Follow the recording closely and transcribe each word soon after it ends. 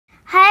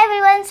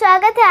Student,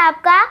 स्वागत है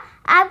आपका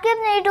आपके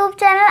अपने यूट्यूब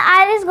चैनल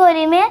RS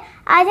Gauri में।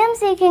 आज हम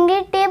सीखेंगे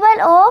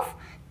टेबल ऑफ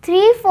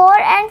 3, 4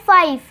 एंड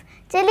 5।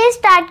 चलिए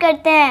स्टार्ट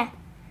करते हैं।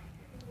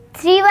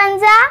 3 1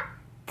 जा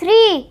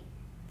 3,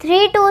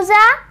 3 2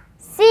 जा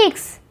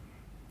 6,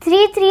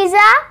 3 3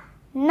 जा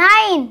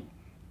 9,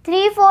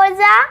 3 4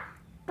 जा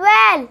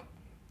 12,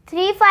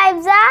 3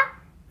 5 जा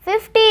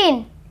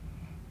 15,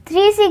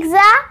 3 6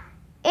 जा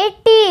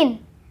 18,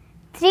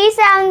 3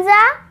 7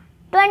 जा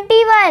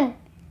 21,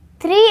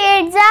 3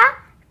 8 जा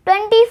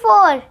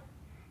 24,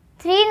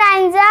 3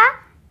 9 जा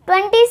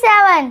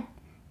 27,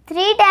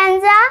 3 10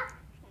 जा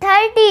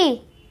 30,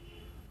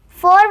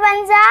 4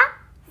 1 जा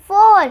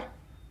 4,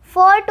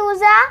 4 2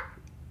 जा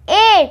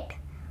 8,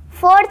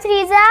 4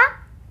 3 जा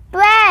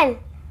 12,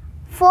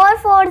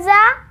 4 4 जा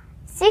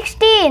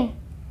 16,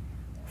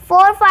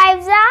 4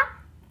 5 जा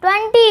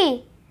 20,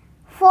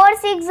 4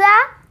 6 जा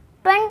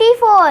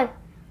 24,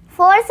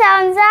 4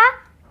 7 जा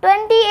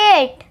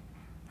 28,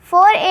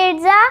 4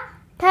 8 जा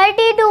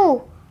 32,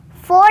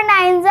 4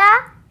 9 जा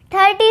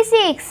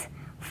 36,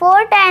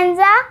 4 10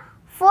 जा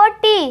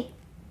 40,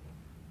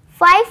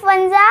 5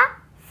 1 जा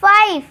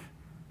 5,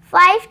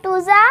 5 2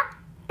 जा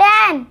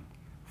 10,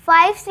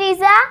 5 3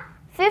 जा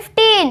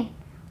 15,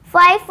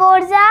 5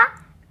 4 जा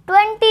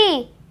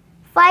 20,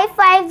 5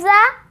 5 जा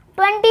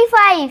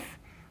 25,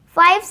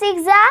 5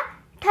 6 जा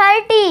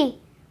 30,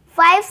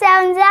 5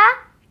 7 जा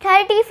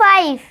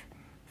 35,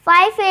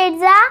 5 8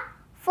 जा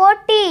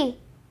 40,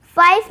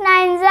 5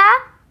 9 जा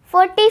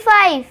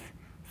 45,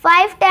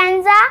 5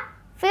 10 जा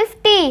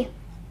 50।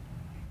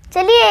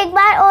 चलिए एक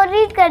बार और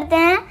रीड करते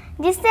हैं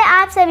जिससे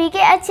आप सभी के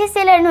अच्छे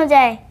से लर्न हो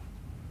जाए।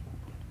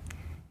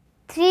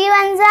 3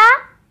 1 जा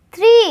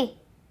 3,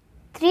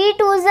 3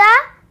 2 जा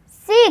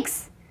 6,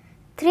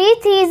 3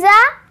 3 जा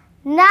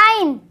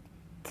 9,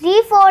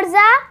 3 4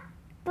 जा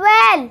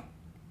 12,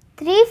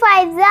 3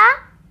 5 जा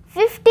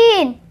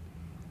 15,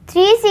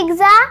 3 6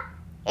 जा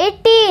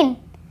 18,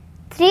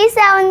 3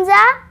 7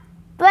 जा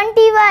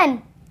 21,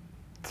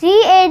 3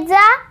 8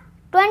 जा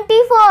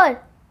 24,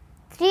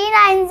 3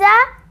 9 जा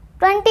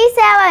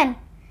 27,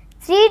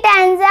 3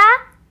 10 जा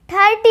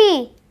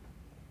 30,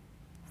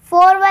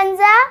 4 1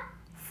 जा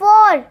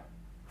 4,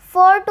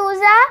 4 2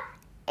 जा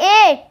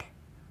 8,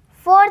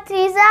 4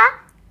 3 जा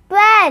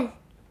 12,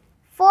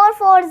 4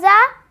 4 जा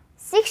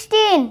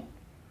 16,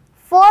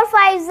 4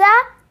 5 जा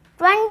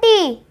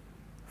 20,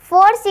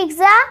 4 6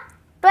 जा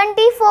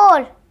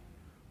 24,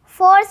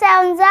 4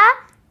 7 जा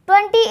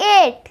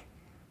 28,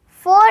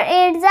 4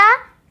 8 जा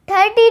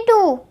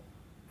 32,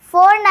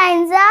 4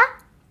 9 जा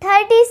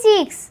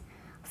 36,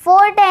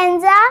 4 10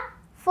 जा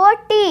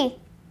 40,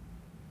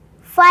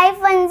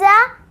 5 1 जा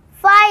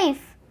 5,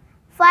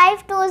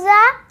 5 2 जा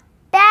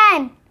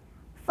 10,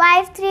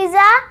 5 3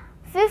 जा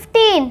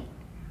 15,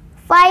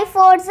 5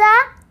 4 जा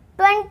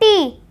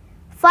 20,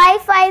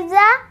 5 5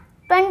 जा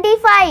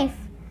 25,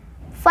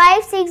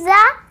 5 6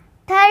 जा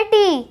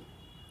 30,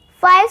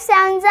 5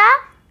 7 जा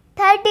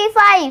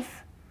 35,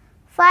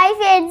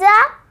 5 8 जा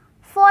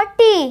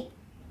 40,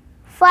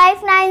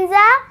 5 9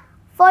 जा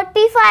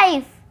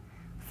 45,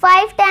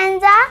 5 10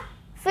 जा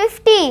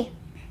 50।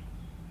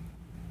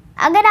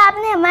 अगर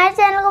आपने हमारे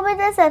चैनल को अभी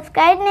तक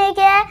सब्सक्राइब नहीं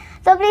किया है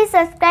तो प्लीज़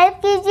सब्सक्राइब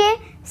कीजिए,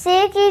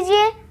 शेयर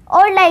कीजिए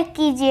और लाइक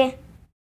कीजिए।